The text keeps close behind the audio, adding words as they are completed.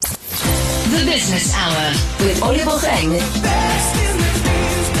The Business Hour with Lwando Mhobo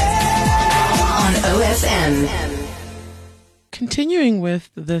on OFM. Continuing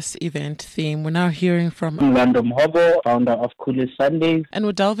with this event theme, we're now hearing from Lwando Mhobo, founder of Koolest Sunday. And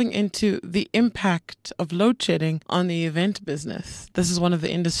we're delving into the impact of load shedding on the event business. This is one of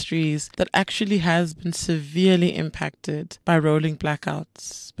the industries that actually has been severely impacted by rolling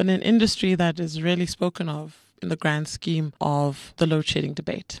blackouts, but an industry that is rarely spoken of in the grand scheme of the load shedding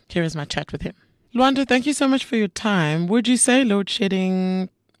debate. Here is my chat with him. Lwando, thank you so much for your time. Would you say load shedding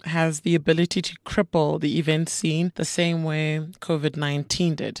has the ability to cripple the event scene the same way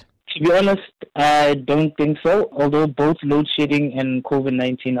COVID-19 did? To be honest, I don't think so. Although both load shedding and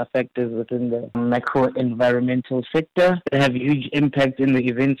COVID-19 are factors within the macro environmental sector that have huge impact in the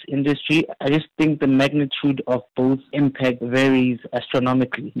events industry, I just think the magnitude of both impact varies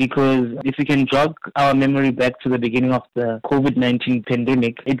astronomically. Because if we can jog our memory back to the beginning of the COVID-19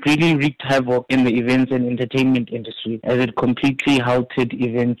 pandemic, it really wreaked havoc in the events and entertainment industry as it completely halted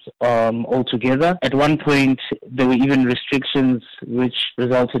events altogether. At one point, there were even restrictions which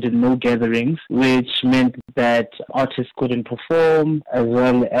resulted in no gatherings, which meant that artists couldn't perform, as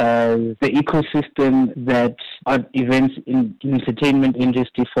well as the ecosystem that art events in entertainment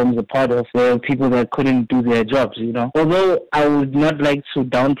industry forms a part of. There were people that couldn't do their jobs, Although I would not like to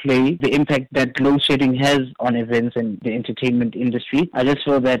downplay the impact that load shedding has on events and the entertainment industry, I just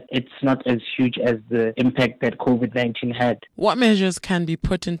feel that it's not as huge as the impact that COVID-19 had. What measures can be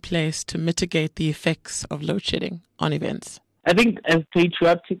put in place to mitigate the effects of load shedding on events? I think as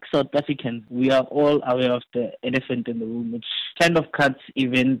patriotic South Africans, we are all aware of the elephant in the room, which kind of cuts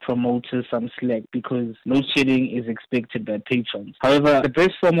event promoters some slack because load shedding is expected by patrons. However, the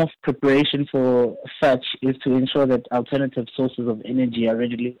best form of preparation for such is to ensure that alternative sources of energy are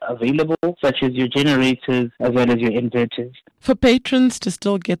readily available, such as your generators as well as your inverters. For patrons to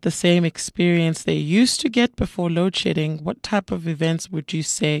still get the same experience they used to get before load shedding, what type of events would you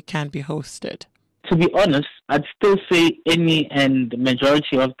say can be hosted? To be honest, I'd still say any and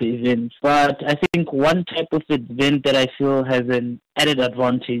majority of the events. But I think one type of event that I feel has an added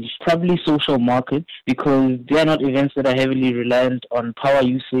advantage, probably social markets, because they are not events that are heavily reliant on power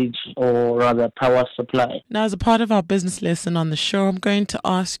usage or rather power supply. Now, as a part of our business lesson on the show, I'm going to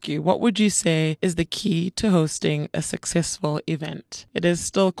ask you, what would you say is the key to hosting a successful event? It is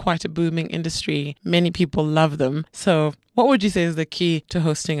still quite a booming industry. Many people love them. So what would you say is the key to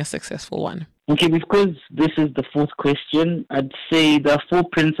hosting a successful one? Okay, because this is the fourth question, I'd say there are 4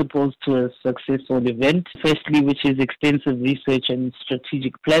 principles to a successful event. Firstly, which is extensive research and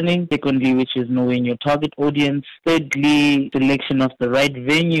strategic planning. Secondly, which is knowing your target audience. Thirdly, selection of the right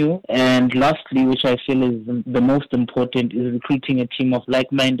venue. And lastly, which I feel is the most important, is recruiting a team of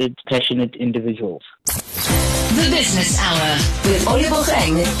like-minded, passionate individuals. The Business Hour with Lwando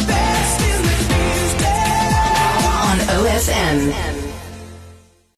Mhobo on OFM.